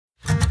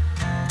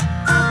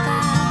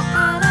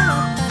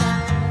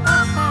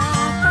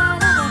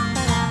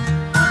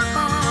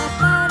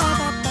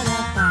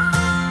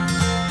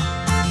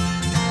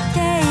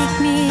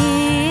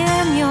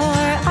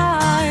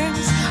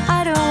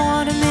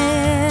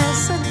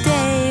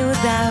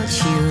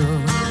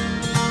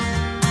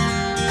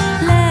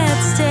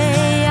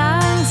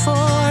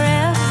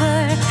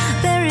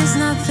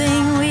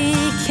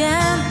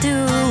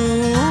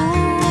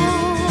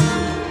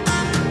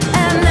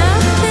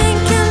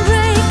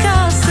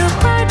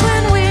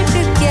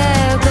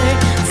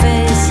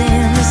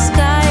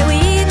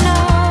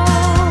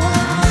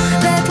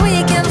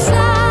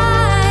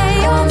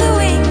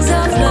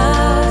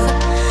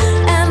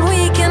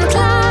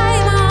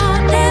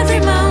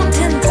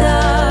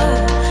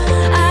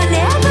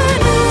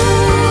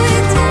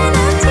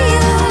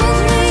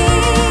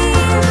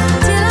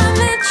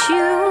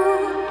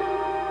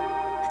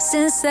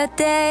that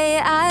day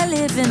I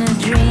live in a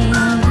dream.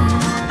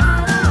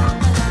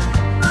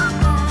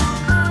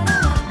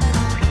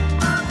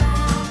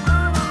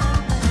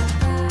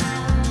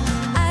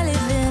 I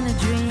live in a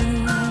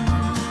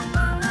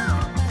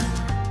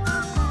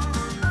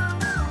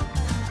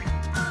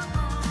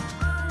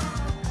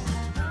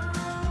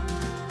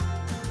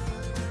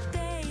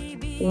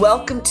dream.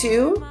 Welcome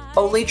to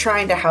Only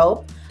Trying to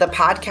Help, the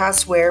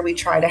podcast where we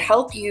try to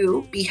help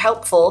you be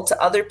helpful to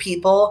other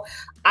people.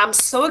 I'm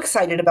so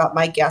excited about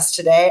my guest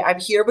today. I'm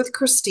here with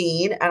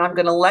Christine, and I'm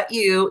going to let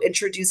you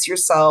introduce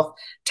yourself.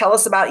 Tell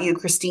us about you,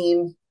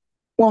 Christine.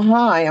 Well,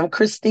 hi, I'm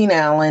Christine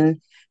Allen.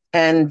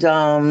 And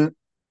I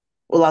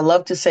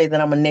love to say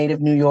that I'm a native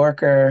New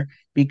Yorker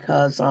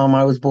because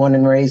I was born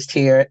and raised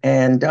here,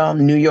 and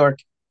New York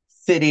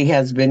City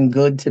has been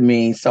good to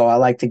me. So I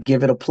like to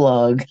give it a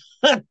plug.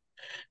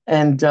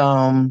 And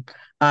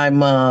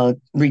I'm a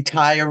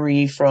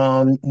retiree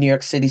from New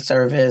York City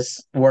Service,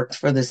 worked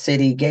for the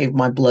city, gave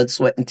my blood,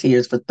 sweat, and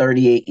tears for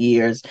 38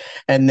 years,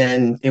 and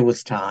then it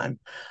was time.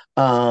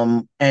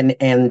 And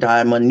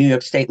I'm a New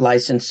York State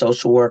licensed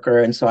social worker,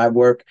 and so I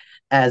work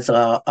as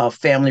a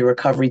family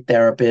recovery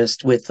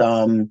therapist with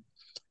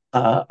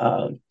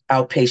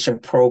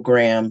outpatient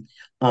program,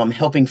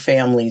 helping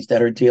families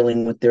that are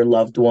dealing with their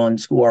loved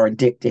ones who are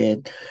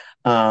addicted.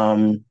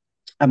 I'm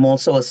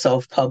also a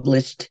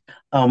self-published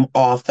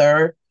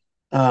author.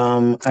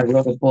 I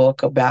wrote a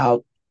book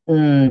about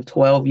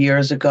 12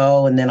 years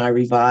ago, and then I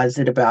revised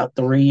it about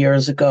 3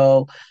 years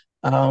ago,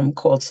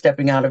 called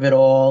Stepping Out of It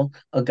All,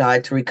 A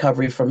Guide to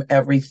Recovery from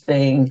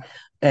Everything.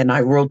 And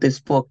I wrote this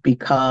book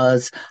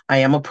because I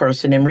am a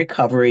person in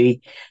recovery,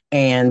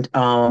 and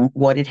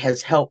what it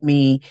has helped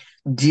me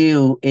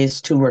do is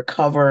to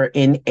recover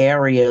in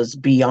areas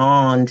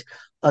beyond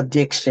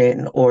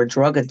addiction or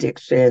drug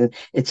addiction.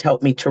 It's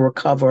helped me to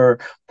recover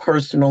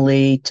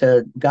personally,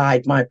 to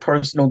guide my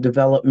personal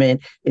development.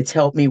 It's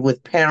helped me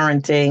with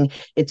parenting.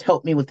 It's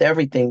helped me with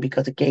everything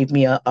because it gave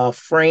me a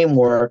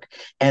framework.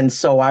 And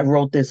so I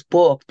wrote this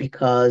book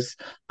because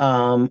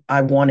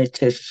I wanted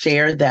to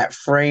share that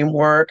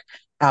framework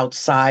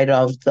outside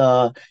of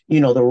the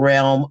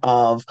realm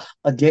of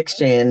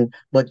addiction,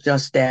 but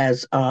just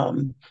as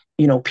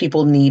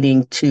people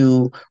needing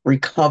to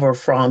recover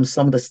from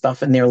some of the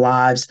stuff in their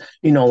lives,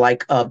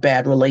 like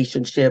bad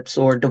relationships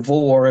or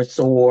divorce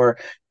or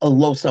a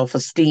low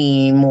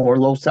self-esteem or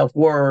low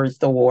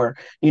self-worth or,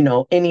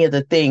 any of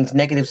the things,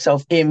 negative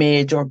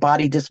self-image or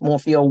body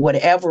dysmorphia or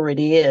whatever it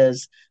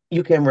is,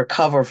 you can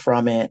recover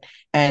from it.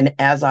 And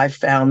as I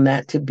found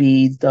that to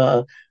be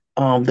the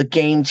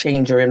game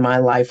changer in my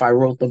life, I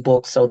wrote the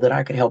book so that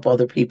I could help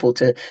other people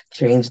to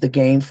change the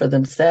game for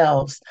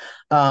themselves.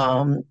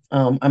 I'm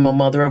a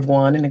mother of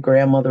one and a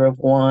grandmother of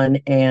one,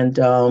 and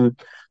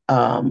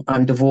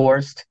I'm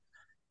divorced,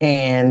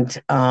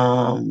 and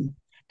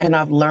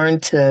I've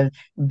learned to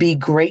be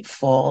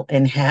grateful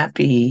and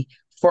happy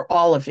for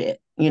all of it.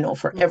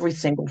 For every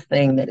single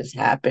thing that has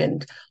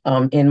happened.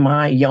 In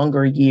my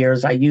younger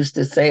years, I used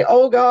to say,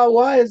 "Oh God,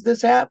 why has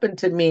this happened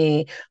to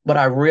me?" But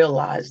I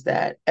realized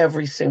that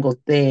every single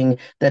thing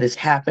that has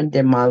happened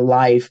in my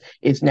life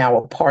is now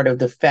a part of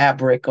the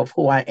fabric of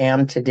who I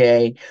am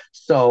today.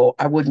 So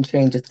I wouldn't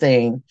change a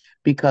thing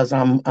because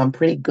I'm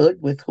pretty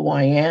good with who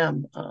I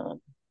am. Yeah.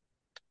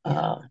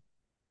 Yeah.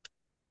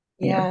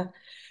 Yeah.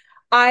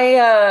 I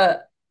uh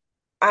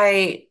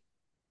I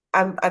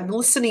I'm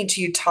listening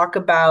to you talk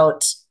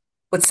about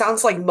what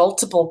sounds like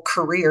multiple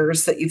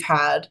careers that you've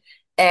had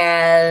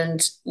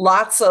and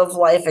lots of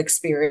life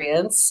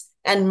experience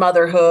and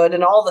motherhood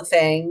and all the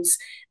things.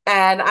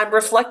 And I'm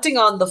reflecting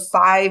on the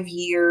 5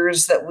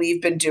 years that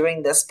we've been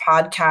doing this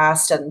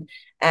podcast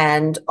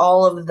and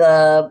all of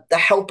the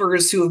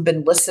helpers who have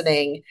been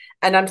listening.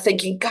 And I'm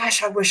thinking,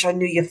 gosh, I wish I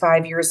knew you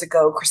 5 years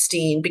ago,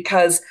 Christine,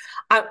 because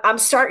I'm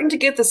starting to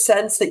get the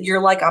sense that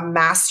you're like a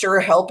master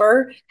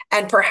helper,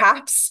 and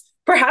perhaps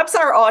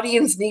our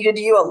audience needed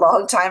you a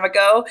long time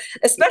ago,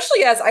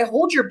 especially as I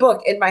hold your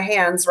book in my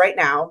hands right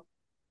now.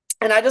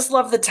 And I just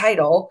love the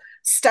title,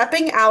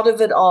 Stepping Out of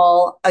It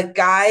All, A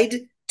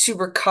Guide to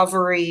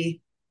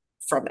Recovery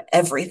from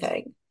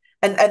Everything.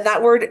 And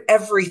that word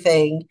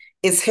everything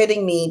is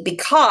hitting me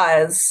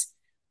because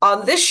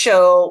on this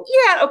show,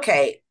 yeah,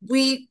 okay,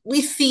 we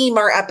theme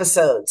our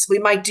episodes. We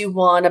might do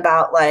one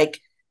about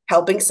like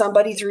helping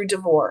somebody through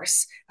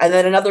divorce. And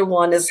then another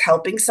one is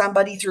helping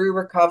somebody through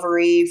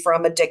recovery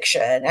from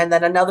addiction. And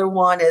then another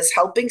one is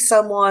helping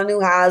someone who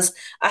has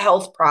a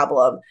health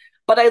problem.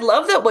 But I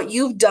love that what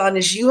you've done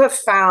is you have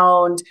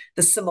found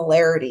the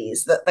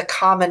similarities, the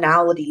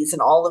commonalities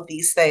in all of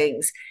these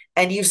things.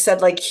 And you've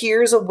said, like,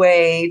 here's a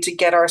way to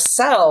get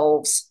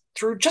ourselves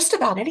through just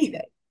about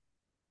anything.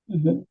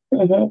 Mhm,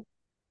 mhm.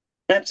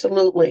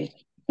 Absolutely.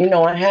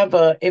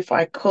 If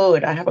I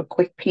could, I have a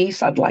quick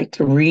piece I'd like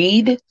to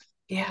read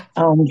Yeah.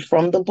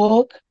 from the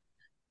book.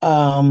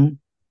 Um,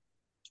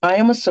 I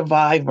am a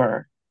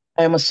survivor.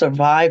 I am a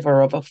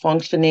survivor of a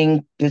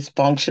functioning,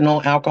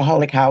 dysfunctional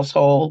alcoholic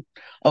household,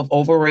 of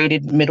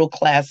overrated middle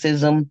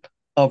classism,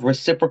 of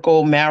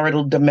reciprocal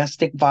marital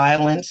domestic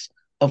violence,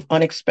 of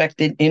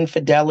unexpected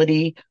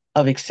infidelity,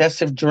 of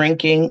excessive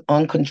drinking,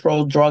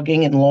 uncontrolled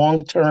drugging, and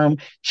long term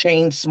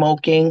chain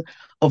smoking,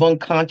 of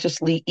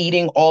unconsciously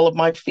eating all of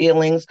my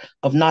feelings,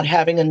 of not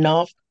having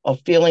enough, of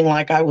feeling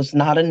like I was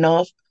not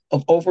enough,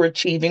 of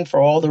overachieving for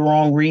all the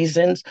wrong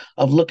reasons,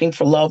 of looking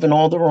for love in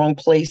all the wrong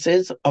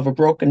places, of a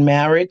broken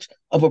marriage,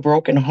 of a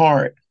broken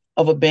heart,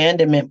 of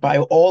abandonment by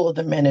all of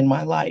the men in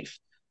my life,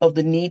 of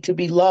the need to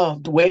be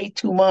loved way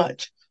too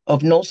much,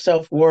 of no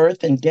self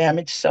worth and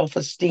damaged self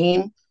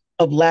esteem,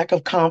 of lack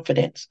of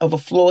confidence, of a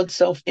flawed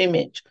self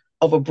image,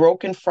 of a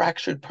broken,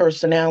 fractured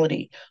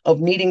personality, of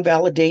needing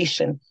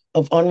validation,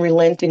 of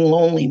unrelenting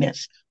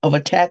loneliness, of a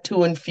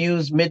tattoo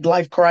infused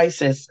midlife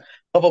crisis,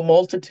 of a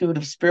multitude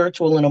of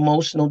spiritual and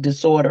emotional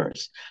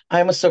disorders. I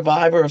am a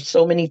survivor of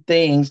so many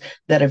things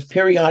that have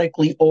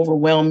periodically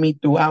overwhelmed me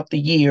throughout the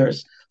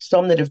years,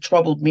 some that have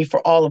troubled me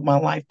for all of my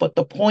life. But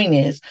the point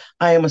is,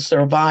 I am a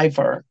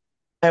survivor.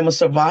 I am a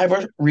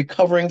survivor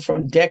recovering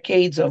from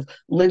decades of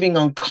living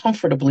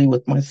uncomfortably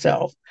with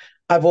myself.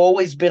 I've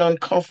always been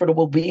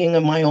uncomfortable being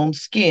in my own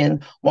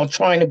skin while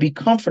trying to be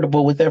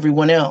comfortable with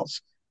everyone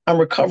else. I'm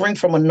recovering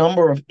from a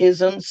number of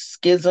isms,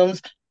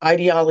 schisms,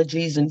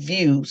 ideologies, and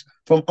views,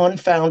 from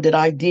unfounded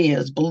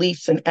ideas,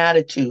 beliefs, and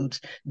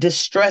attitudes,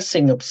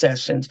 distressing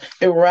obsessions,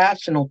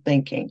 irrational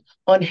thinking,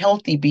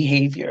 unhealthy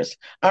behaviors.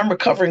 I'm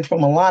recovering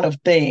from a lot of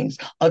things,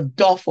 a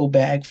duffel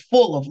bag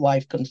full of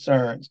life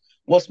concerns.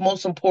 What's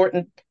most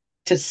important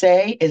to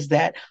say is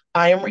that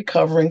I am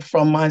recovering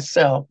from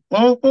myself.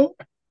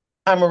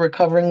 I'm a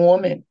recovering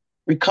woman,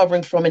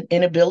 recovering from an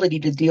inability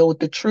to deal with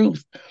the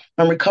truth.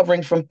 I'm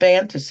recovering from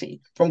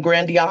fantasy, from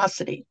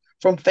grandiosity,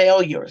 from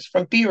failures,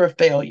 from fear of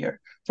failure,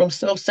 from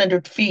self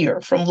centered fear,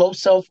 from low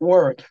self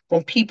worth,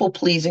 from people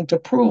pleasing to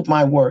prove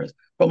my worth,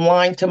 from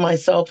lying to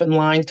myself and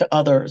lying to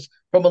others,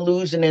 from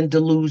illusion and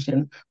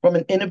delusion, from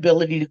an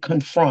inability to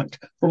confront,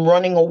 from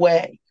running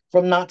away,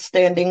 from not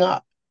standing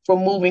up,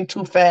 from moving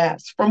too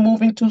fast, from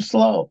moving too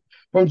slow,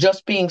 from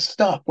just being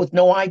stuck with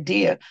no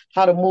idea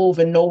how to move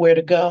and nowhere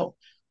to go.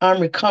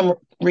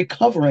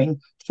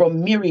 Recovering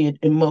from myriad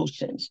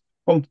emotions,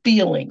 from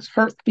feelings,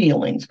 hurt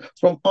feelings,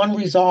 from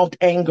unresolved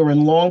anger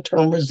and long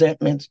term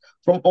resentments,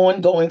 from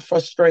ongoing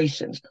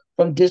frustrations,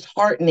 from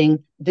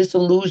disheartening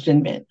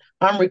disillusionment.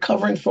 I'm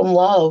recovering from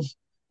love,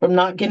 from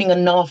not getting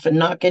enough and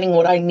not getting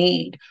what I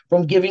need,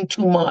 from giving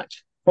too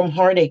much, from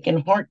heartache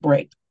and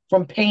heartbreak,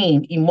 from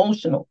pain,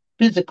 emotional,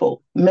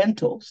 physical,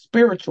 mental,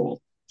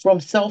 spiritual, from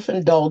self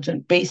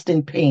indulgent, based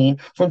in pain,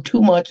 from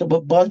too much of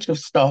a bunch of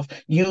stuff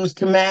used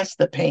to mask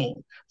the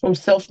pain, from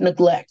self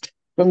neglect,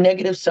 from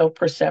negative self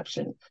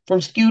perception,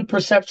 from skewed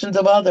perceptions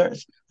of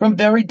others, from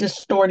very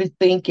distorted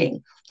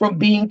thinking, from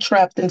being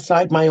trapped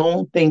inside my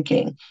own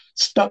thinking,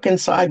 stuck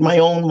inside my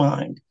own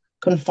mind,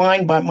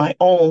 confined by my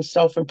own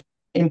self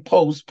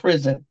imposed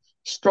prison,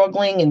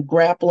 struggling and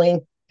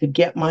grappling to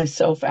get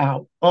myself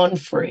out,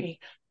 unfree.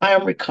 I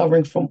am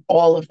recovering from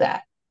all of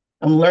that.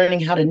 I'm learning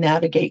how to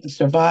navigate and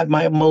survive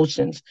my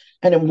emotions,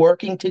 and am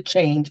working to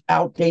change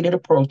outdated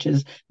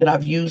approaches that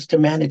I've used to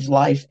manage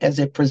life as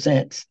it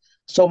presents.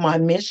 So, my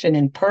mission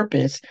and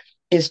purpose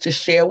is to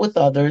share with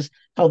others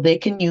how they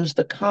can use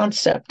the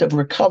concept of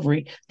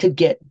recovery to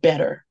get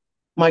better.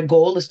 My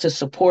goal is to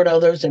support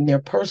others in their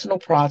personal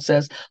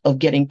process of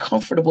getting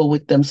comfortable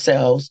with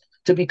themselves,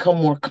 to become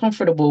more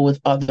comfortable with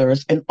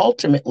others, and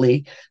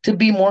ultimately to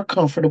be more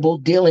comfortable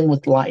dealing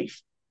with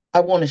life.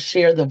 I want to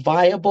share the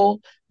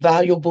viable,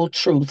 valuable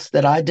truths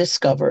that I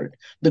discovered,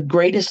 the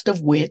greatest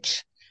of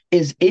which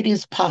is it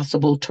is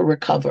possible to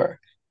recover.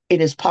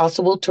 It is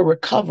possible to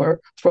recover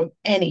from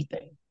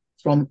anything,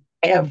 from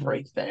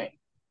everything.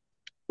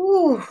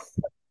 Ooh.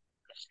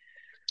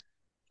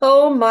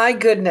 Oh my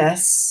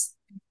goodness.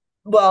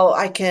 Well,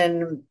 I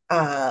can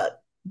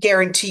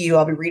guarantee you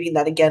I'll be reading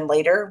that again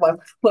later when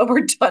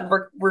we're done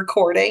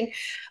recording.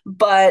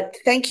 But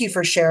thank you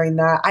for sharing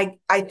that.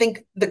 I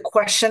think the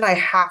question I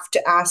have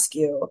to ask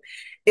you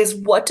is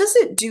what does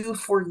it do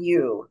for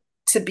you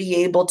to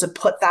be able to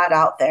put that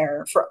out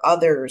there for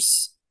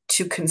others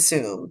to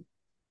consume?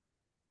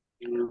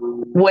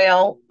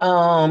 Well,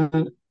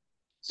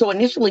 so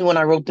initially, when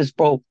I wrote this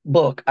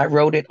book, I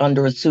wrote it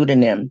under a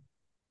pseudonym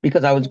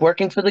because I was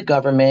working for the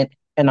government.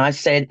 And I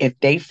said, if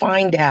they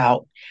find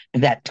out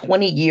that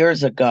 20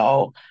 years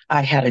ago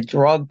I had a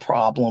drug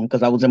problem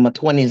because I was in my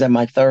 20s and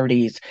my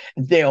 30s,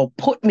 they'll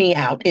put me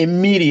out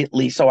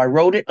immediately. So I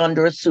wrote it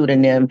under a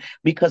pseudonym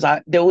because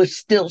there was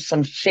still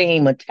some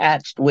shame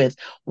attached with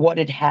what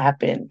had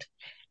happened.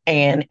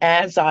 And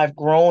as I've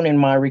grown in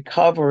my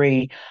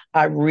recovery,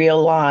 I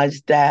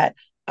realized that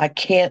I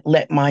can't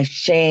let my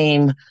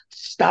shame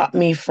stop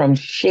me from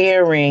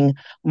sharing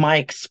my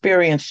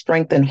experience,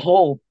 strength, and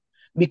hope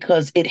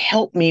because it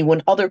helped me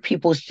when other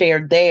people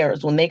shared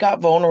theirs. When they got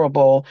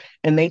vulnerable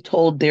and they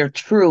told their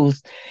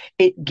truth,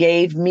 it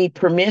gave me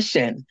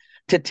permission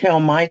to tell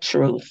my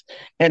truth.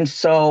 And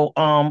so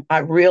I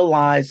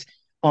realized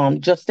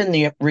just in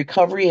the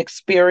recovery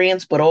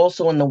experience, but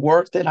also in the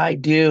work that I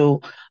do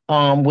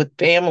with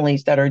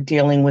families that are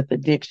dealing with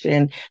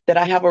addiction, that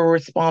I have a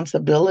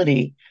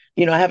responsibility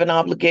I have an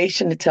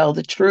obligation to tell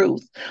the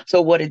truth.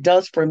 So what it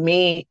does for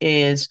me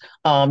is,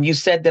 you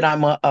said that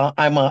I'm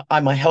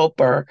a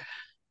helper.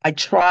 I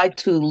try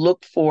to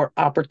look for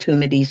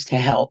opportunities to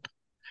help,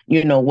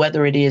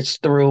 whether it is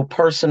through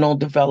personal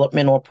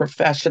development or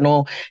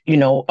professional,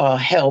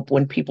 help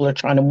when people are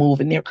trying to move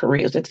in their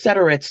careers, et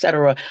cetera, et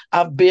cetera.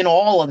 I've been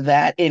all of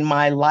that in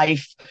my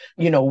life,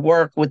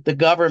 work with the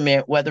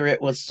government, whether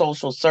it was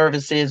social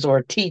services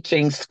or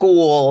teaching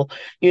school,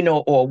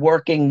 or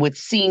working with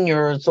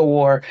seniors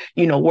or,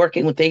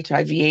 working with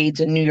HIV/AIDS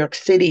in New York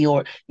City,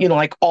 or,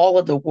 like all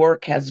of the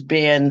work has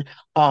been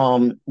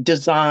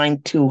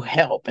designed to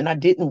help. And I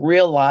didn't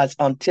realize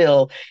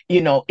until,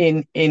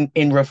 in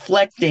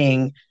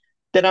reflecting,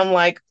 that I'm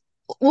like,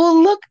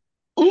 well,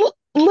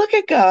 look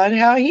at God,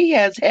 how He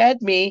has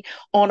had me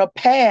on a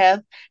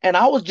path, and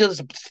I was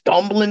just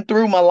stumbling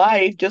through my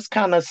life, just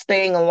kind of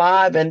staying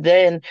alive, and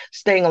then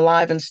staying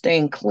alive and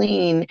staying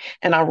clean.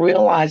 And I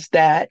realized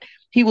that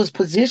He was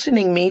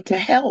positioning me to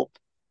help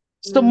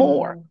some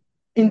more Mhm.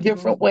 in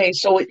different Mhm.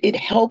 ways. So it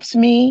helps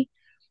me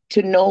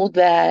to know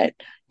that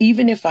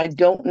even if I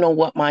don't know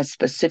what my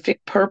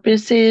specific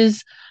purpose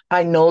is,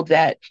 I know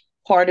that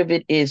part of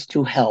it is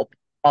to help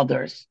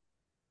others.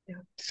 Yeah.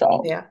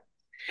 So, Yeah.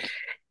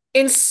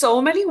 In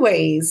so many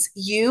ways,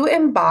 you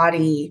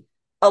embody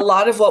a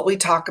lot of what we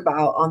talk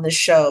about on the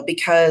show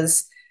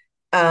because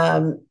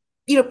um,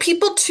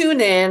 people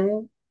tune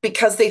in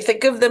because they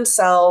think of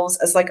themselves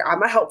as like,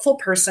 I'm a helpful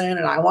person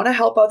and I want to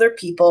help other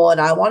people and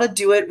I want to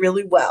do it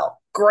really well.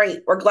 Great.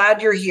 We're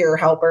glad you're here,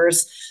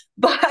 helpers.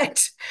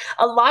 But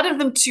a lot of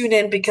them tune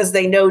in because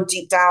they know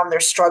deep down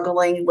they're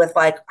struggling with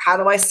like, how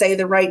do I say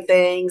the right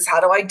things? How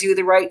do I do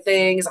the right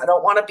things? I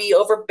don't want to be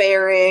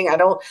overbearing. I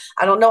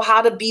don't know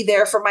how to be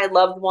there for my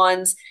loved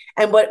ones.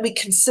 And what we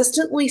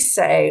consistently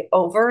say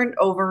over and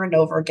over and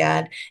over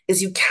again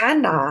is you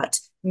cannot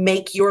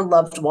make your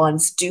loved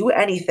ones do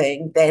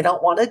anything they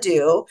don't want to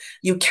do.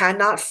 You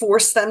cannot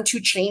force them to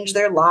change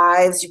their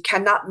lives. You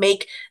cannot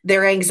make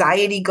their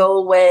anxiety go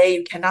away.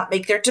 You cannot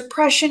make their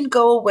depression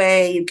go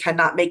away. You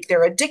cannot make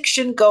their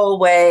addiction go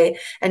away.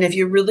 And if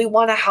you really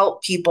want to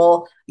help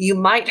people, you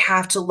might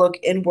have to look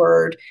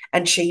inward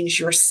and change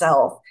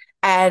yourself.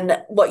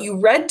 And what you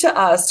read to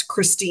us,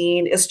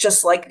 Christine, is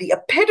just like the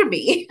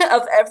epitome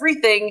of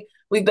everything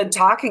we've been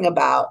talking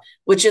about,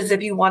 which is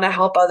if you want to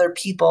help other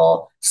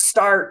people,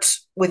 start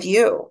with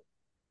you.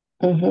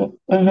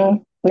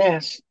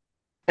 yes,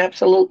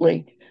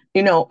 absolutely.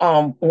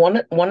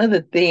 One of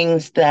the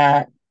things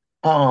that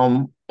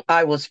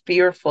I was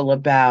fearful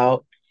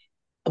about,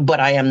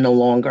 but I am no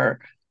longer,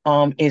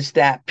 is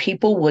that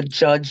people would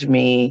judge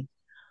me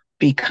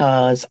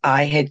because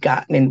I had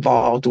gotten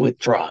involved with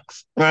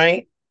drugs,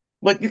 right?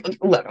 But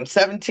look, I'm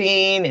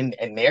 17,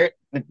 and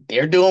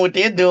they're doing what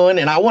they're doing,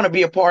 and I want to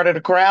be a part of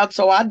the crowd,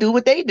 so I do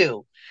what they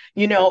do.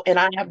 And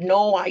I have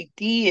no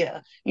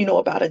idea,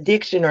 about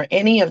addiction or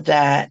any of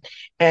that.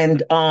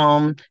 And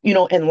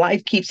and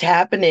life keeps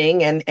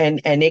happening, and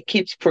it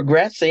keeps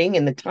progressing,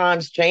 and the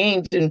times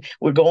change, and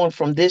we're going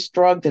from this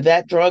drug to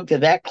that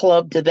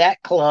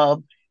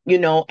club,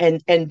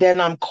 and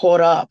then I'm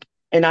caught up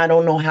and I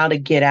don't know how to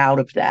get out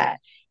of that.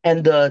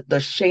 And the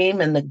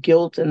shame and the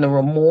guilt and the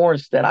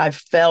remorse that I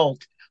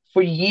felt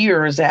for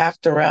years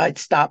after I'd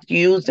stopped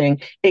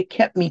using, it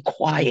kept me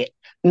quiet.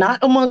 Not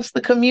amongst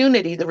the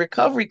community, the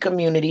recovery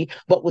community,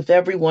 but with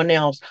everyone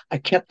else. I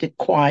kept it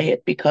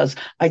quiet because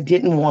I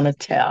didn't want to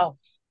tell.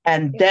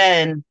 And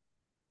then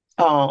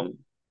um,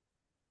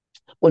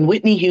 when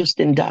Whitney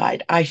Houston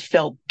died, I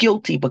felt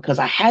guilty because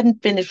I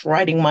hadn't finished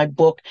writing my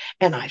book.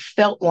 And I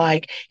felt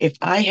like if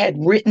I had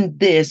written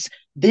this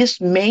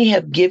may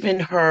have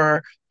given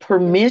her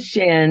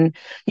permission,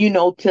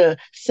 to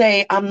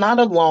say, I'm not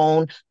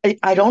alone.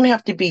 I don't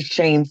have to be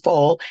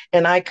shameful,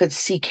 and I could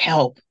seek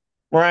help.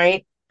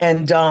 Right.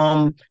 And,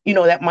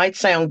 that might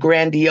sound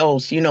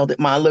grandiose, that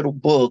my little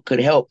book could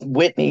help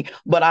Whitney,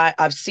 but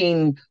I've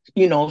seen,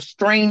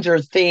 stranger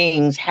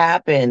things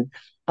happen.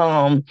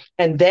 And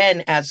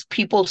then as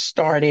people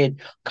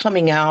started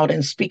coming out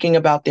and speaking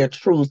about their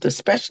truth,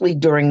 especially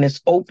during this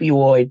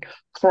opioid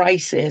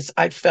crisis,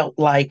 I felt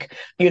like,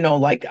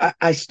 like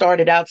I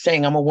started out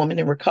saying I'm a woman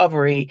in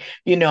recovery,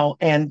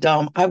 and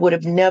I would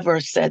have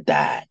never said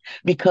that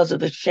because of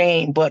the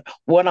shame. But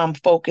what I'm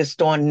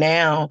focused on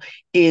now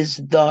is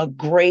the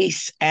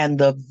grace and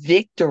the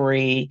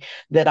victory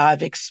that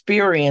I've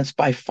experienced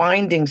by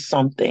finding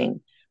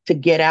something to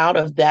get out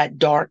of that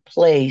dark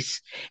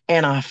place.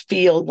 And I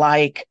feel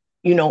like,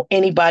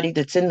 anybody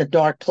that's in the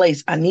dark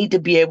place, I need to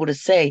be able to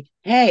say,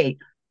 hey,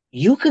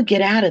 you could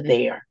get out of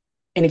there.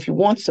 And if you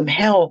want some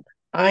help,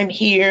 I'm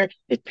here.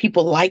 There's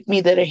people like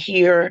me that are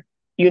here,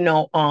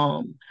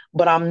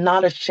 but I'm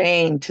not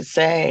ashamed to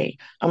say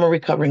I'm a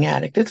recovering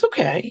addict. It's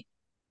okay.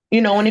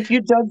 And if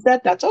you judge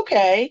that, that's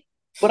okay.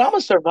 But I'm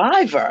a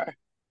survivor,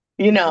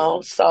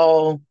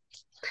 so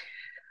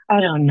I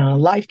don't know.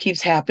 Life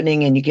keeps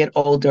happening and you get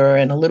older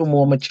and a little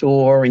more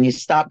mature and you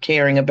stop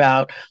caring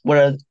about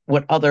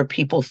what other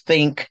people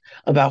think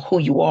about who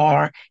you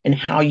are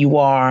and how you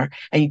are.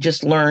 And you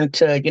just learn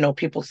to,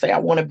 people say, I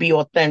want to be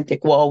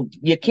authentic. Well,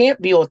 you can't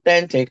be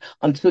authentic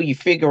until you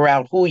figure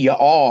out who you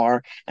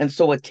are. And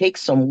so it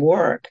takes some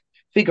work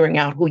figuring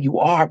out who you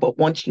are. But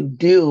once you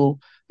do,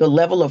 the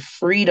level of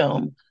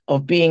freedom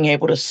of being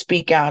able to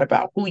speak out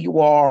about who you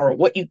are or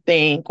what you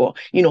think or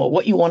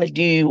what you want to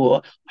do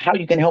or how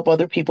you can help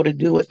other people to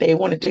do what they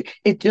want to do,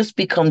 it just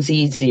becomes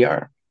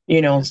easier.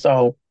 Yeah.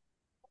 So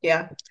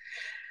Yeah.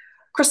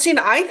 Christine,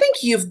 I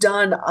think you've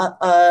done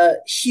a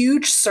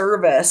huge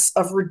service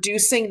of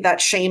reducing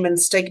that shame and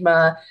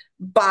stigma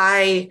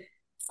by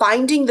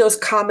finding those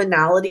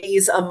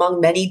commonalities among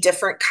many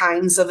different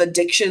kinds of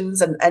addictions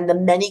and the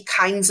many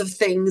kinds of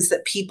things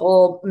that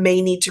people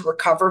may need to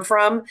recover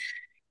from.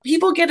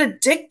 People get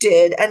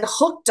addicted and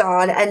hooked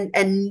on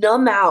and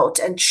numb out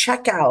and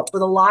check out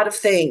with a lot of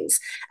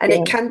things. And it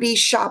yeah. can be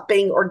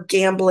shopping or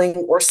gambling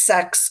or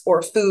sex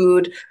or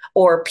food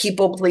or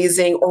people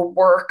pleasing or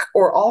work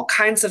or all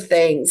kinds of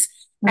things.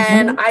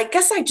 And Mhm. I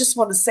guess I just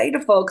want to say to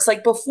folks,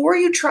 like, before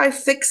you try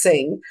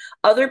fixing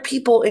other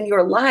people in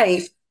your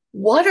life,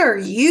 what are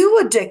you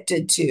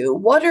addicted to?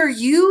 What are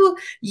you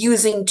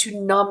using to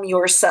numb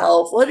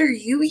yourself? What are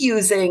you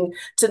using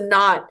to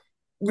not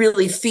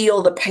really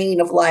feel the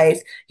pain of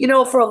life?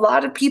 For a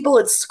lot of people,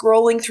 it's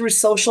scrolling through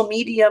social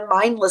media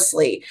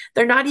mindlessly.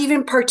 They're not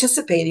even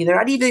participating. They're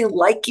not even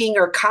liking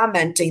or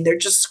commenting. They're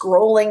just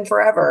scrolling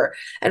forever.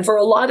 And for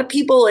a lot of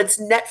people, it's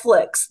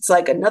Netflix. It's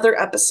like another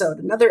episode,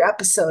 another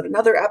episode,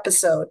 another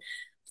episode.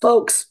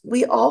 Folks,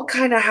 we all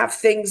kind of have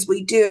things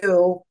we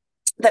do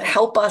that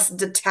help us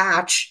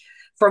detach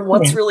from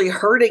what's Yeah. really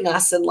hurting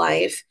us in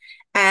life.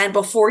 And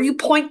before you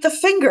point the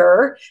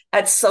finger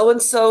at so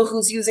and so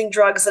who's using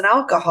drugs and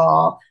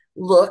alcohol,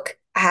 look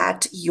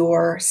at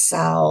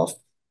yourself.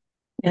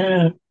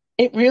 Yeah,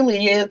 it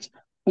really is.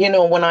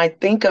 When I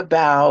think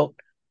about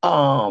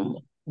um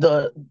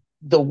the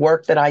the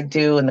work that I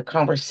do and the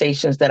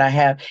conversations that I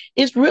have,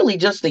 it's really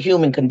just the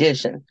human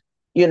condition.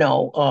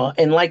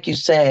 And like you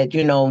said,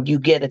 you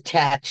get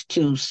attached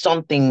to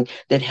something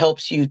that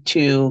helps you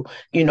to,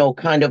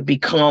 kind of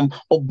become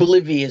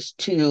oblivious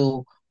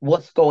to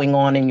what's going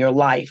on in your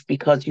life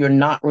because you're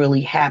not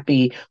really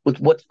happy with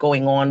what's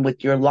going on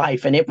with your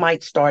life. And it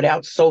might start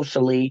out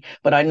socially,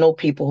 but I know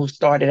people who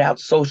started out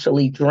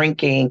socially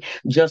drinking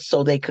just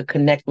so they could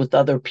connect with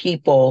other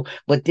people,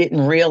 but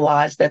didn't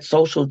realize that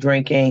social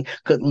drinking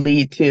could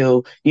lead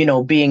to,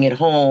 being at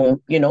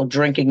home,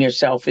 drinking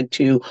yourself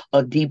into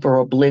a deeper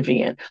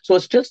oblivion. So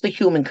it's just the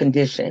human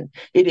condition.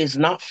 It is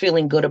not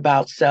feeling good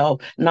about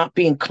self, not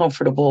being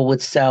comfortable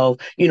with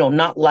self,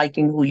 not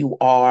liking who you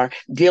are,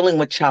 dealing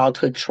with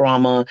childhood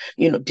trauma,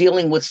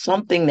 dealing with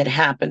something that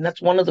happened.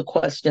 That's one of the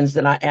questions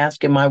that I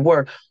ask in my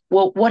work.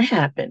 Well, what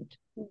happened?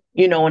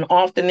 And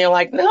often they're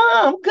like, no,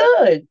 I'm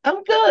good.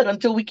 I'm good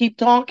until we keep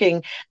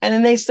talking. And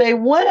then they say,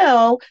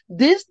 well,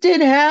 this did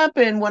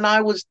happen when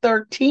I was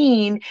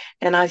 13.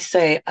 And I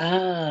say,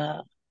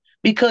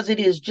 because it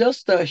is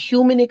just a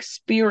human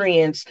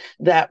experience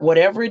that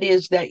whatever it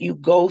is that you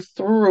go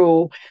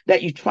through,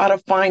 that you try to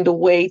find a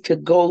way to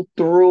go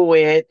through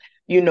it,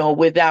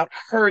 without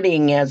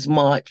hurting as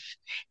much.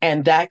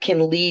 And that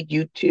can lead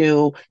you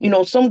to,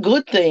 some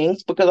good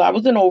things because I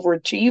was an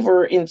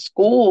overachiever in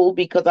school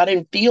because I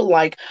didn't feel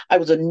like I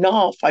was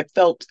enough. I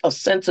felt a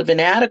sense of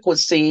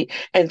inadequacy.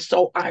 And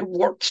so I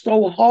worked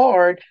so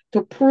hard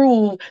to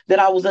prove that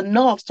I was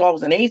enough. So I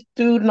was an A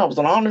student, I was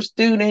an honor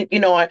student,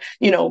 I,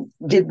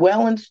 did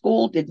well in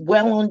school, did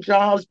well on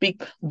jobs,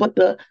 but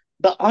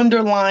the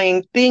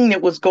underlying thing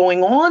that was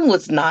going on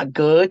was not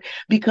good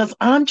because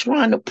I'm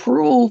trying to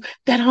prove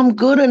that I'm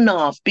good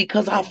enough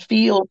because I Yeah.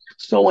 feel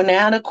so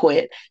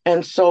inadequate.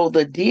 And so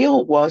the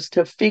deal was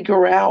to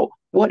figure out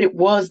what it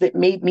was that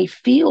made me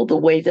feel the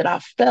way that I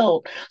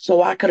felt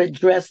so I could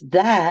address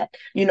that,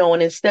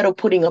 and instead of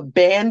putting a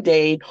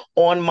band-aid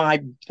on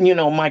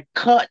my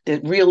cut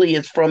that really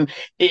is from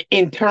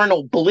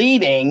internal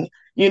bleeding,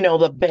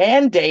 the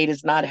band-aid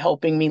is not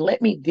helping me.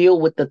 Let me deal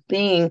with the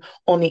thing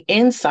on the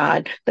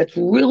inside that's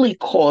really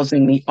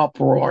causing the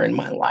uproar in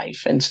my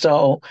life. And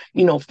so,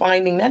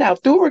 finding that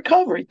out through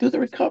the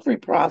recovery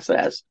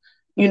process,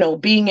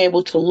 being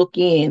able to look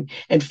in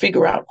and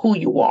figure out who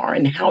you are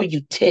and how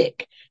you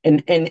tick.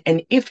 And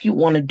if you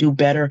want to do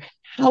better,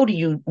 how do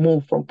you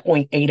move from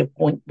point A to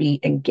point B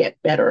and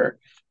get better?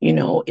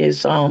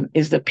 Is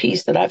the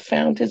piece that I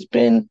found has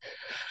been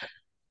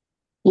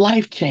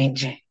life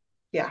changing.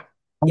 Yeah.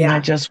 And I Yeah.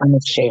 just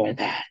want to share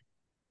that.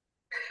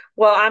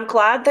 Well, I'm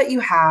glad that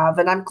you have,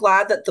 and I'm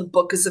glad that the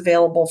book is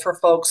available for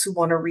folks who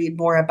want to read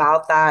more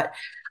about that.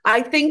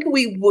 I think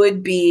we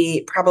would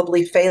be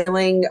probably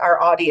failing our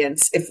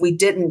audience if we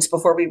didn't,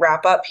 before we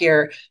wrap up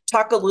here,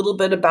 talk a little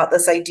bit about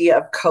this idea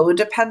of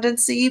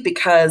codependency,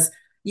 because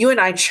you and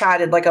I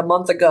chatted like a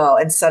month ago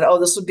and said, oh,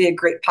 this would be a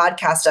great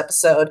podcast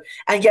episode.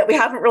 And yet we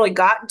haven't really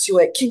gotten to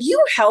it. Can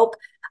you help?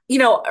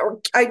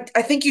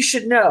 I think you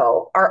should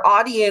know our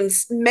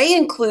audience may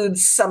include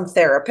some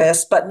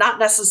therapists, but not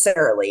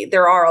necessarily.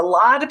 There are a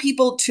lot of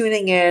people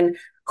tuning in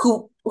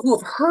who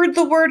have heard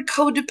the word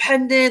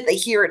codependent. They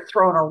hear it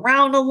thrown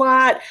around a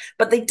lot,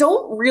 but they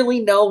don't really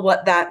know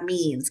what that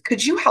means.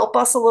 Could you help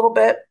us a little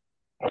bit?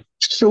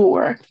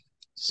 Sure.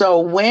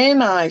 So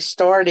when I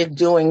started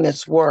doing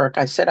this work,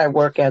 I said I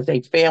work as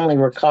a family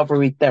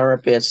recovery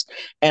therapist,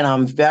 and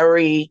I'm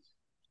very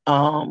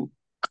um,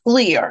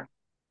 clear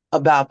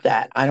about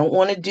that. I don't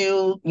want to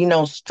do,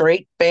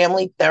 straight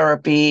family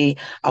therapy.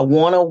 I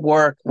want to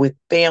work with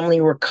family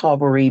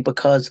recovery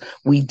because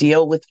we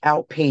deal with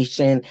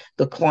outpatient.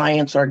 The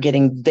clients are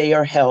getting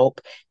their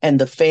help, and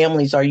the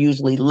families are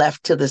usually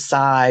left to the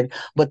side,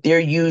 but they're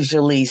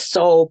usually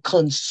so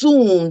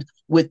consumed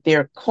with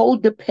their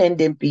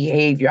codependent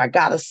behavior. I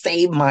got to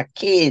save my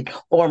kid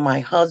or my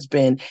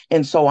husband.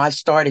 And so I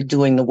started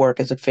doing the work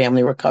as a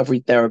family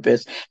recovery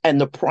therapist. And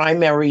the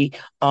primary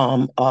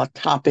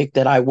topic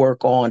that I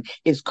work on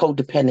is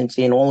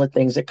codependency and all the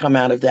things that come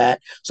out of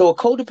that. So a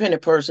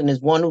codependent person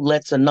is one who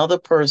lets another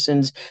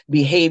person's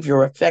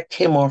behavior affect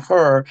him or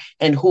her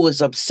and who is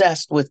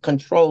obsessed with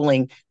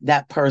controlling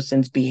that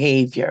person's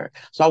behavior.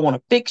 So I want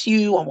to fix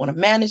you. I want to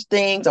manage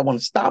things. I want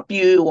to stop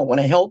you. I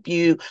want to help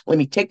you. Let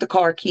me take the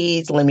car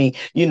keys. Let me,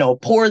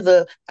 pour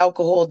the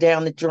alcohol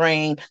down the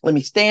drain. Let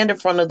me stand in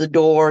front of the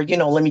door.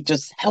 Let me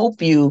just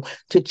help you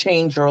to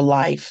change your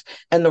life.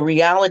 And the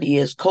reality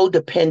is,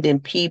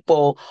 codependent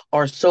people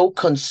are so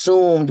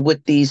consumed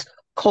with these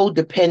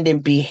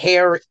codependent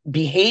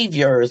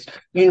behaviors,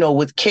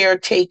 with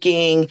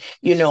caretaking,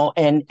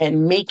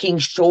 and making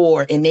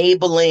sure,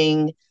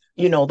 enabling,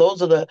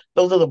 those are the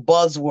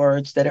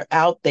buzzwords that are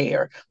out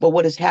there. But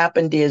what has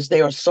happened is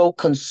they are so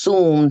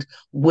consumed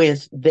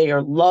with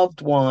their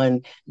loved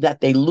one that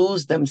they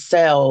lose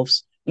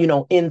themselves,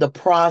 in the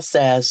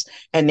process,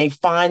 and they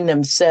find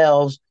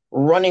themselves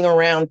running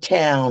around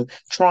town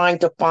trying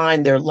to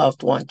find their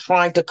loved one,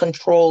 trying to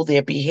control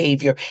their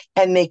behavior,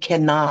 and they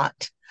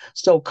cannot.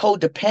 So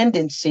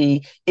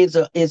codependency is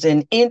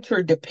an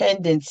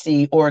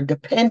interdependency or a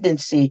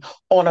dependency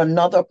on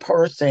another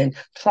person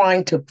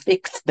trying to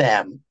fix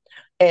them.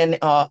 And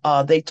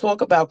they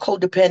talk about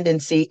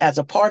codependency as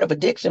a part of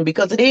addiction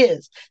because it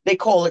is. They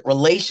call it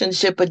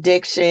relationship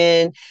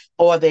addiction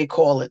or they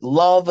call it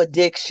love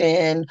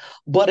addiction,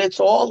 but it's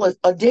all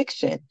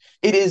addiction.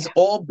 It is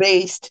all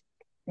based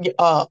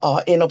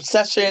in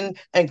obsession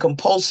and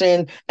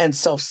compulsion and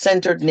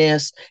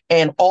self-centeredness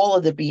and all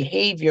of the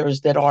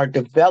behaviors that are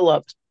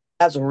developed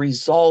as a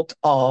result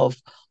of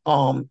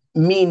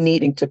me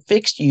needing to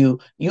fix you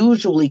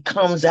usually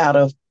comes out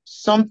of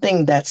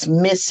something that's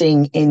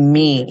missing in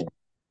me.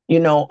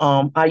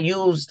 I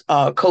used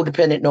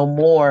Codependent No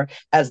More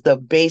as the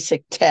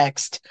basic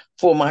text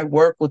for my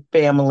work with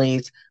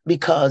families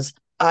because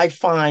I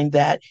find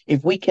that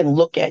if we can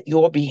look at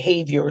your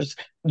behaviors,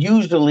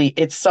 usually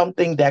it's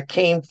something that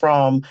came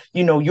from,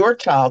 your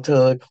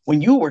childhood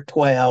when you were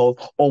 12,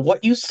 or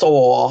what you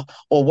saw,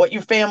 or what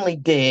your family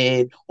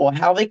did, or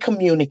how they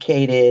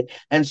communicated.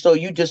 And so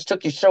you just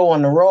took your show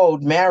on the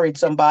road, married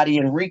somebody,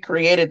 and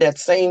recreated that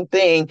same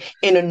thing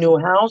in a new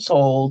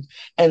household.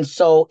 And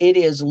so it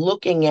is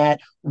looking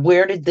at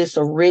where did this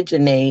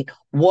originate?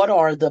 What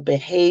are the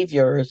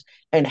behaviors?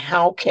 And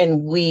how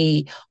can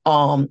we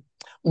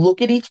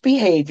look at each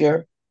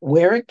behavior,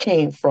 where it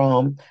came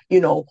from,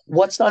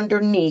 what's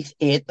underneath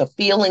it, the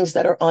feelings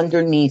that are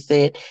underneath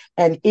it,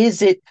 and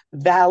is it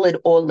valid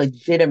or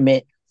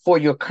legitimate for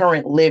your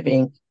current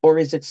living? Or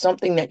is it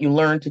something that you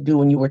learned to do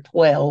when you were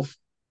 12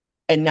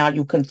 and now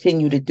you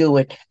continue to do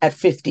it at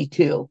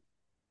 52?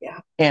 Yeah.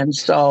 And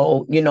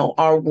so,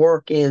 our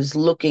work is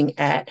looking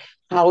at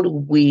how do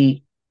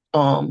we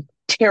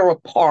tear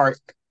apart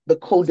the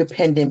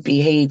codependent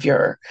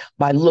behavior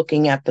by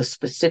looking at the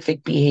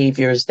specific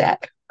behaviors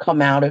that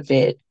come out of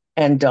it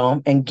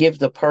and give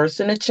the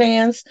person a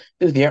chance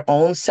through their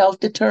own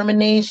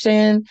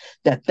self-determination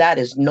that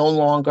is no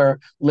longer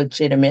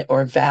legitimate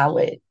or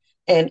valid.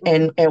 And,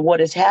 Mhm. and what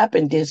has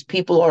happened is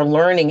people are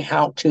learning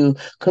how to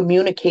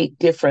communicate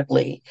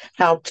differently,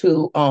 how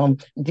to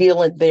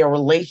deal in their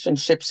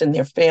relationships and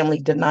their family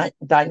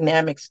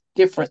dynamics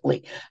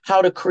differently,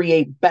 how to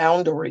create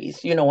boundaries,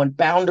 and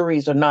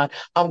boundaries are not,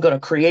 I'm going to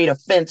create a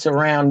fence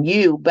around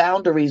you.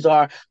 Boundaries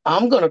are,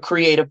 I'm going to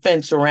create a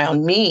fence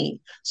around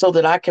me so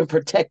that I can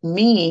protect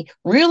me,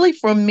 really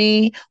from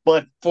me,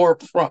 but for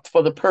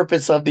the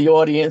purpose of the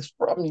audience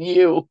from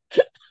you.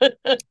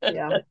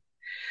 Yeah.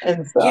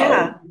 And so,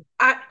 Yeah.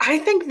 I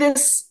think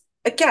this,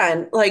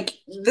 again, like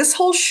this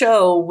whole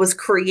show was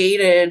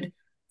created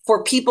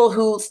for people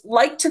who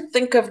like to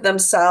think of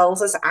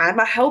themselves as I'm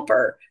a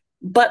helper.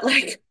 But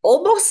like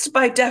almost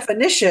by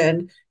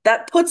definition,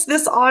 that puts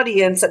this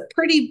audience at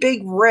pretty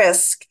big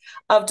risk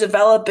of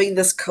developing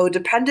this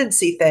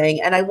codependency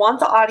thing. And I want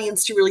the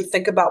audience to really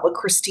think about what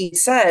Christine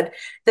said,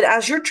 that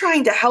as you're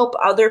trying to help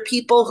other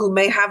people who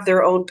may have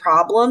their own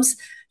problems,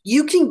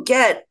 you can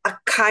get a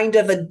kind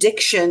of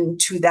addiction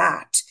to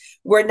that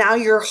where now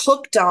you're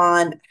hooked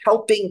on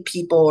helping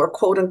people or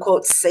quote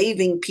unquote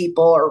saving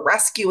people or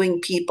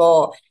rescuing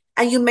people.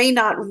 And you may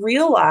not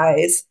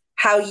realize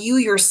how you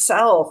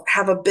yourself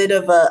have a bit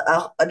of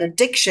an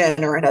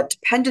addiction or a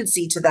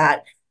dependency to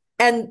that.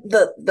 And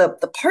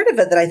the part of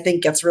it that I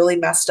think gets really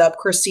messed up,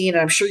 Christine,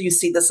 and I'm sure you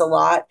see this a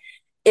lot,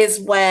 is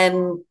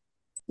when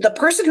the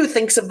person who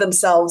thinks of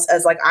themselves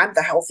as like, I'm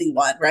the healthy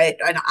one, right?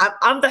 And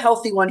I'm the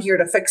healthy one here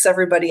to fix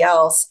everybody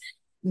else.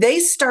 They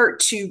start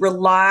to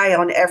rely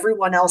on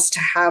everyone else to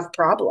have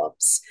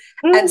problems.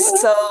 And Mhm.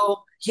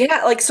 so,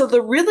 yeah, like, so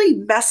the really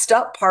messed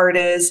up part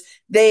is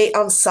they,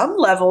 on some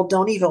level,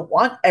 don't even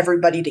want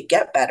everybody to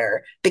get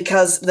better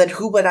because then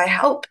who would I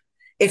help?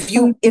 If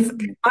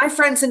Mhm. my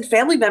friends and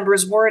family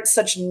members weren't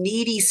such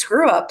needy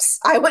screw ups,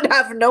 I would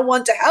have no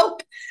one to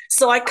help.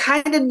 So I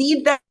kind of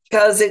need that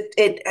because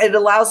it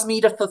allows me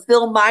to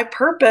fulfill my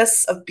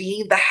purpose of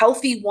being the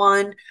healthy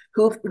one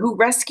who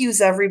rescues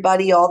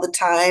everybody all the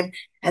time.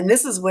 And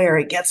this is where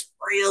it gets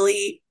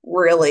really,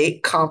 really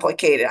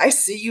complicated. I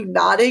see you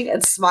nodding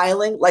and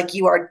smiling like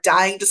you are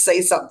dying to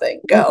say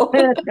something. Go.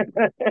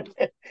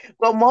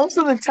 Well, most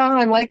of the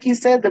time, like you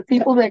said, the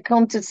people that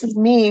come to see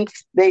me,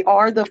 they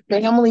are the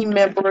family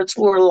members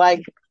who are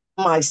like,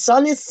 my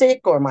son is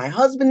sick, or my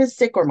husband is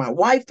sick, or my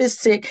wife is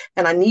sick,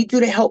 and I need you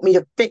to help me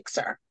to fix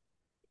her.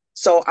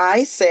 So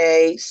I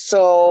say,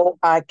 so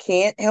I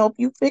can't help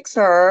you fix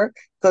her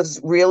because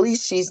really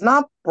she's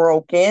not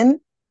broken.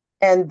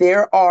 And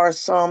there are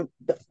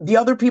the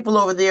other people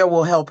over there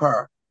will help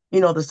her.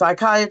 The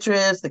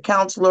psychiatrists, the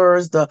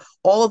counselors,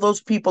 all of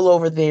those people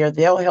over there,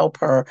 they'll help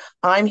her.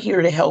 I'm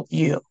here to help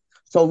you.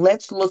 So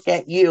let's look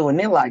at you. And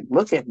they're like,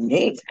 look at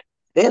me.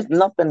 There's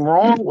nothing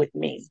wrong with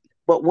me.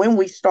 But when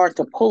we start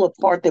to pull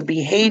apart the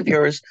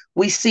behaviors,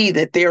 we see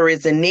that there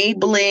is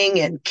enabling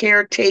and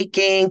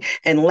caretaking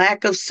and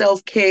lack of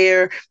self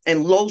care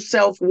and low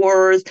self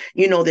worth.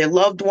 Their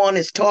loved one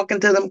is talking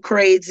to them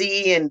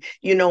crazy and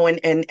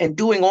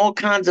doing all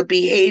kinds of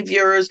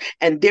behaviors.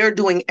 And they're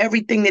doing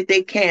everything that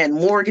they can,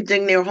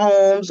 mortgaging their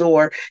homes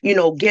or,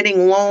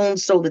 getting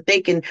loans so that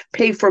they can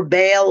pay for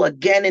bail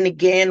again and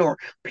again or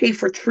pay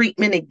for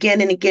treatment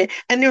again and again.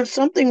 And there's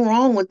something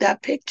wrong with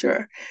that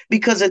picture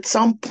because at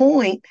some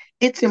point,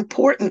 it's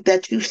important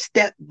that you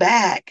step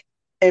back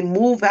and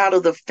move out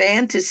of the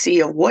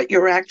fantasy of what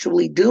you're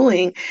actually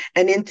doing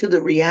and into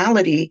the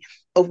reality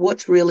of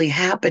what's really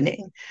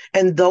happening.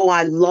 And though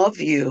I love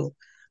you,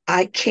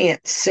 I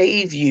can't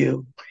save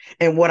you.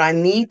 And what I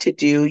need to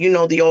do,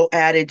 the old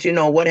adage,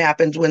 what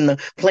happens when the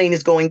plane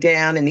is going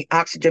down and the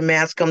oxygen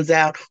mask comes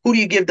out? Who do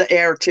you give the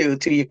air to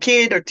your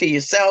kid or to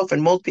yourself?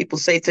 And most people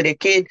say to their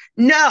kid,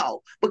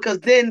 no, because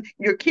then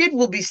your kid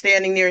will be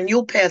standing there and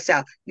you'll pass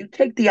out. You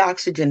take the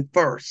oxygen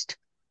first.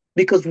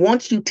 Because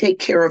once you take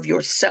care of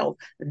yourself,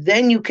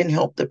 then you can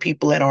help the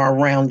people that are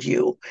around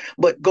you.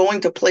 But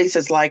going to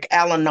places like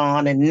Al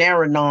Anon and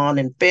Naranon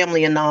and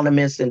Family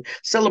Anonymous and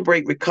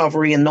Celebrate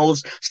Recovery and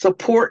those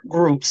support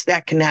groups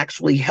that can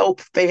actually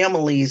help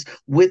families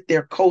with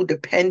their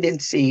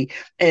codependency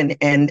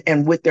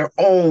and with their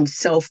own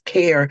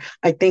self-care,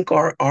 I think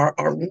are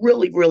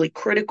really, really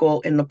critical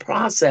in the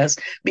process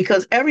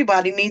because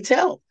everybody needs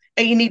help.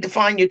 And you need to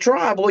find your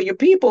tribe or your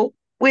people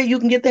where you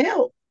can get the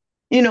help.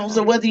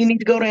 So whether you need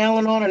to go to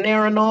Al-Anon or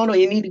Nar-Anon, or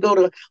you need to go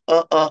to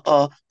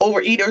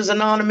Overeaters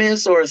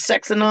Anonymous or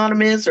Sex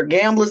Anonymous or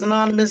Gamblers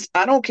Anonymous,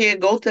 I don't care.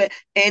 Go to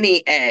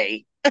any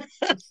A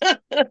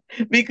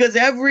because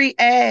every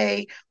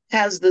A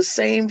has the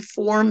same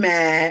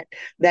format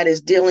that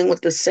is dealing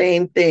with the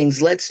same things.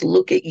 Let's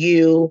look at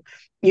you.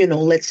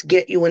 Let's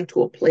get you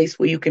into a place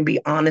where you can be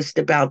honest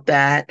about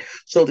that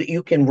so that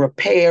you can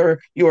repair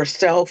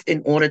yourself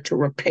in order to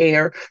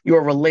repair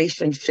your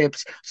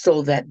relationships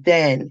so that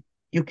then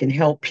you can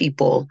help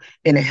people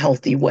in a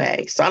healthy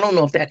way. So I don't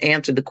know if that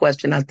answered the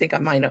question. I think I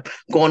might have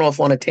gone off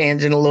on a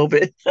tangent a little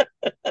bit.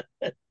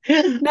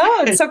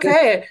 No, it's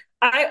okay.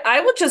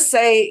 I would just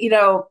say,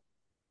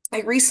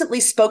 I recently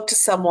spoke to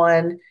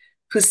someone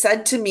who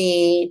said to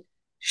me,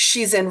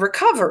 she's in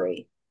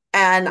recovery.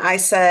 And I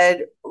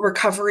said,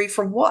 recovery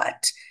from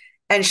what?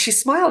 And she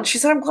smiled. She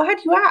said, I'm glad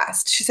you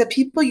asked. She said,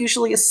 people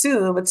usually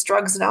assume it's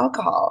drugs and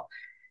alcohol.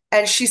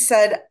 And she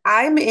said,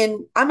 I'm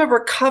a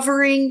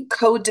recovering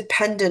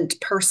codependent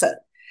person.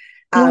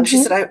 She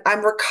Mhm. said,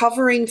 I'm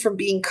recovering from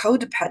being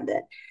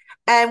codependent.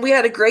 And we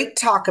had a great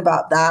talk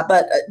about that.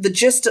 But the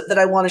gist that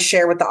I want to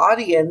share with the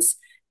audience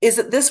is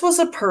that this was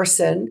a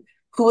person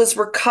who was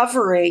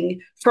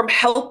recovering from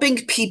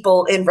helping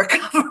people in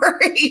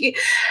recovery.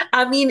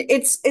 I mean,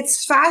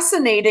 it's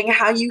fascinating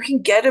how you can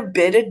get a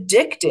bit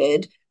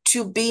addicted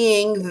to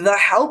being the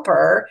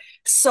helper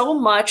so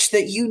much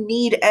that you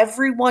need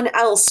everyone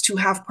else to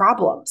have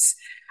problems.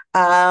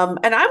 And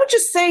I would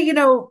just say,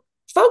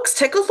 folks,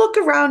 take a look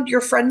around your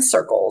friend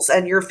circles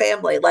and your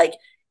family. Like,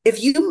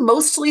 if you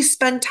mostly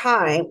spend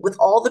time with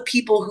all the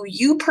people who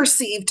you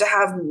perceive to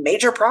have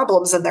major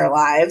problems in their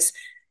lives,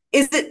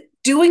 is it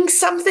doing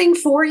something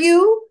for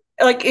you?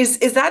 Like,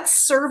 is that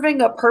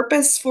serving a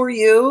purpose for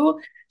you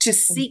to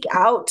seek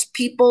out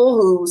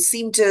people who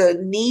seem to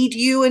need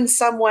you in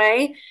some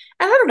way.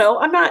 And I don't know,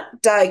 I'm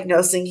not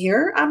diagnosing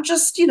here. I'm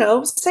just,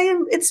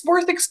 saying it's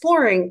worth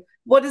exploring.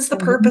 What is the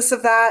Mhm. purpose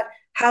of that?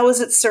 How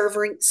is it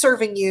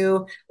serving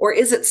you, or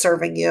is it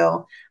serving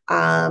you?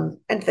 And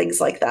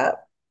things like that.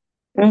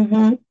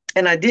 Hmm.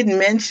 And I didn't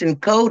mention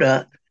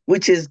CODA,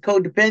 which is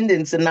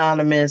Codependence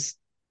Anonymous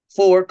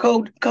for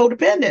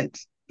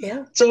codependents.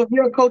 Yeah. So if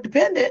you're a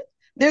codependent,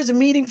 there's a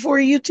meeting for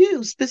you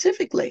too,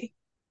 specifically.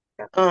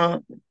 Yeah. Uh,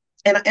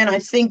 and I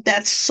think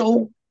that's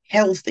so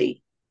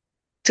healthy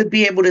to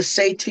be able to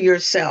say to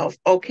yourself,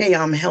 okay,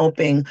 I'm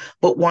helping,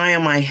 but why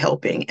am I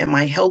helping? Am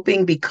I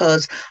helping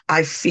because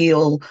I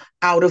feel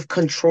out of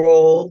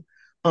control?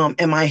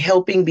 Am I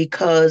helping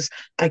because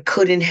I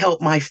couldn't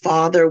help my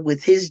father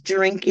with his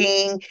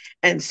drinking?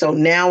 And so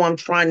now I'm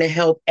trying to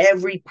help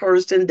every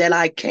person that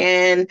I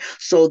can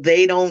so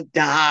they don't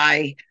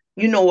die,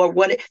 or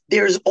what?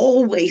 There's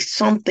always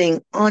something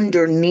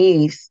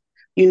underneath.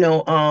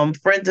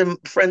 Friends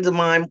of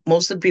mine,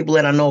 most of the people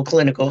that I know are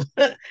clinical.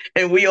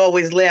 And we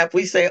always laugh.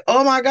 We say,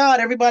 oh my God,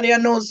 everybody I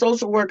know is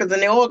social workers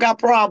and they all got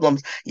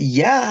problems.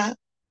 Yeah,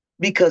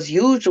 because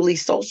usually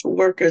social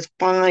workers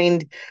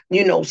find,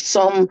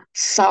 some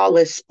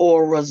solace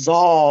or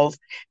resolve,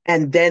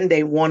 and then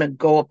they want to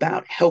go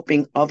about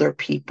helping other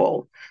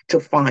people to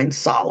find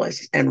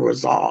solace and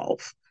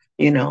resolve.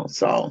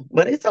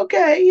 But it's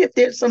okay if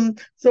there's some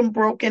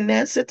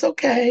brokenness, it's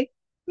okay.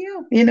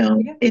 Yeah. Yeah.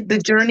 The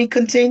journey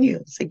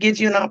continues. It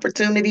gives you an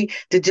opportunity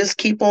to just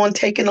keep on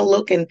taking a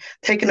look and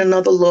taking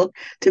another look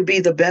to be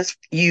the best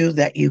you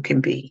that you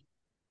can be.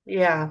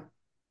 Yeah.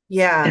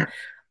 Yeah. Yeah.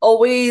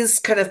 Always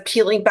kind of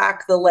peeling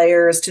back the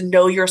layers to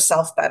know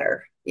yourself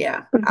better.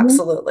 Yeah, Hmm.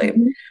 absolutely.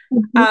 Hmm.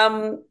 Hmm.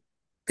 Um,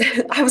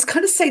 I was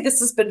going to say this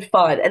has been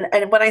fun.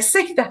 And when I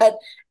say that,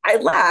 I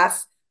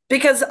laugh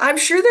because I'm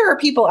sure there are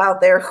people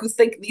out there who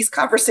think these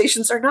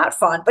conversations are not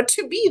fun, but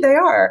to me, they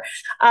are.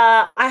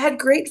 I had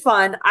great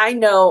fun. I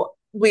know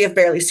we have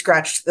barely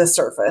scratched the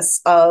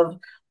surface of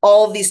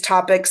all of these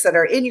topics that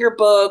are in your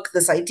book,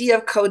 this idea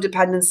of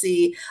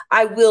codependency.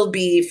 I will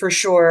be for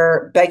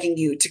sure begging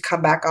you to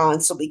come back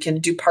on so we can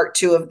do part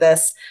two of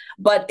this.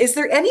 But is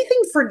there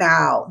anything for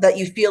now that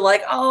you feel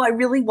like, oh, I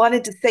really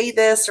wanted to say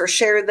this or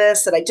share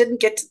this that I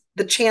didn't get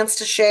the chance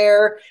to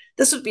share?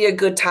 This would be a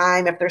good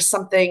time if there's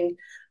something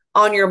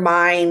on your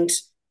mind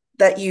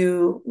that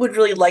you would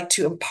really like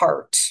to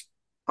impart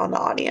on the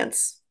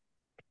audience.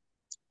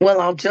 Well,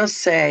 I'll just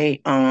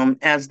say,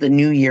 as the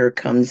new year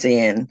comes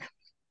in,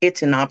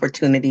 it's an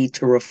opportunity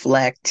to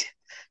reflect,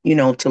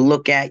 to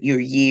look at your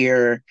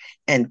year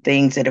and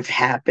things that have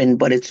happened,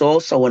 but it's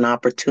also an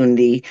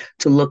opportunity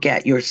to look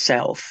at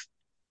yourself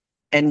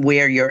and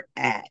where you're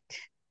at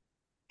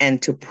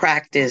and to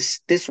practice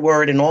this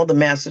word in all the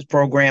master's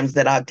programs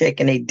that I've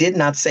taken. They did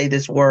not say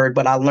this word,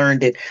 but I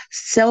learned it.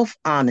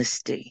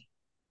 Self-honesty.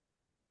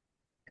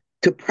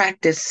 To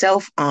practice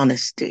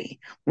self-honesty.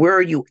 Where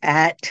are you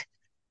at?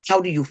 How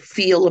do you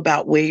feel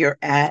about where you're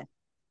at?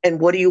 And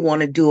what do you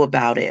want to do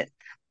about it?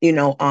 They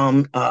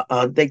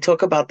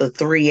talk about the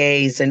 3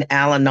 A's in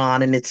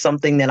Al-Anon, and it's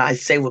something that I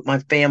say with my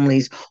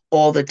families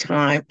all the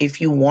time.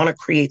 If you want to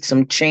create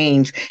some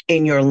change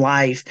in your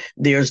life,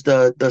 there's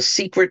the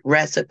secret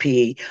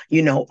recipe,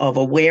 of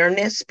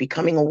awareness,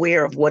 becoming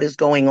aware of what is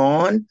going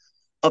on,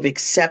 of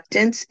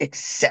acceptance,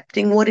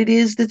 accepting what it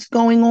is that's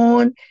going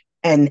on,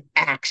 and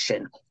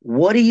action.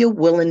 What are you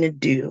willing to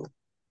do?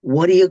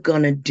 What are you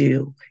going to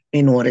do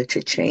in order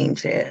to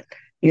change it?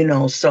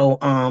 So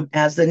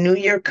as the new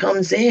year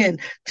comes in,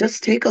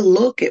 just take a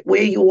look at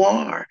where you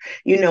are,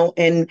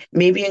 and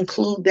maybe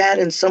include that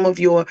in some of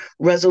your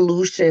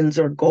resolutions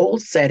or goal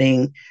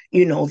setting,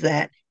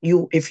 that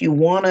if you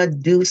want to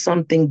do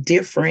something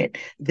different,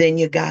 then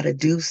you got to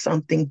do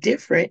something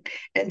different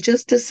and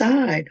just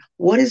decide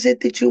what is it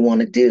that you want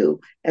to do.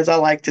 As I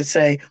like to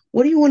say,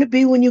 what do you want to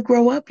be when you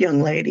grow up,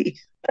 young lady?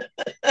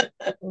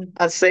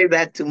 I say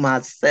that to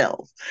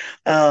myself.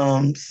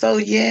 So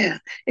yeah,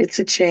 it's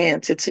a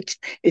chance.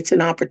 It's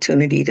an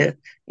opportunity to,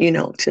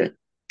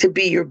 to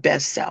be your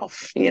best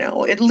self,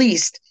 at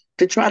least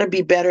to try to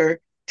be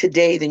better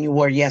today than you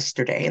were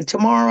yesterday. And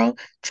tomorrow,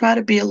 try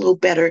to be a little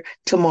better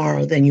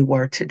tomorrow than you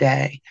were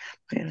today.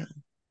 You know.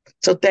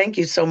 So thank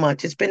you so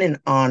much. It's been an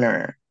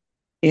honor,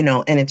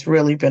 and it's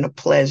really been a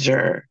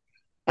pleasure.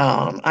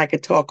 I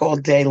could talk all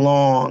day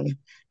long,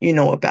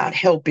 about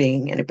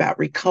helping and about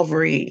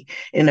recovery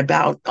and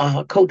about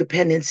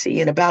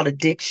codependency and about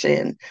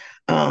addiction.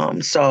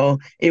 So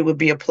it would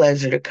be a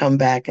pleasure to come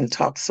back and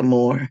talk some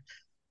more.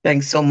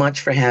 Thanks so much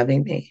for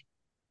having me.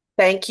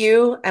 Thank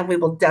you. And we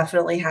will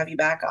definitely have you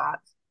back on.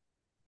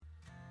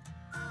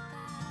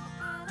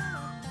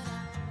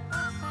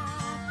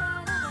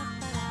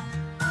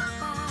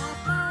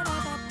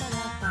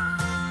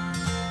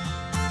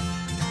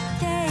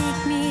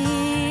 Take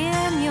me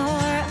in your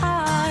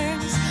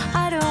arms.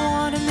 I don't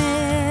want to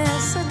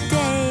miss a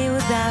day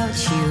without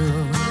you.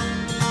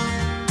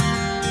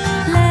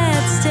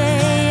 Let's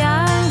stay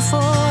young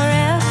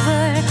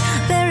forever.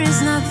 There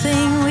is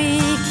nothing we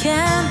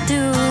can't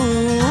do.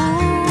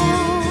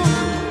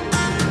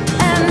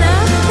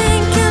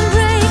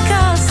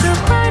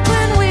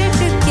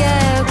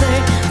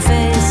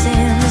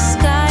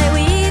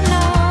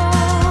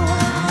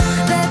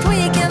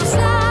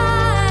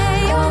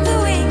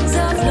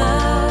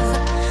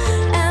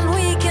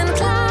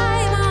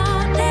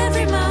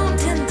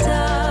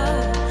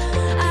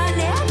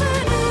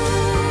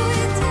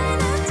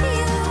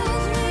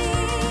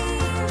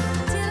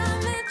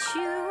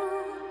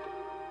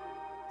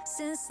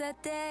 that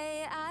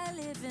day I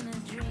live in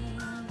a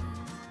dream.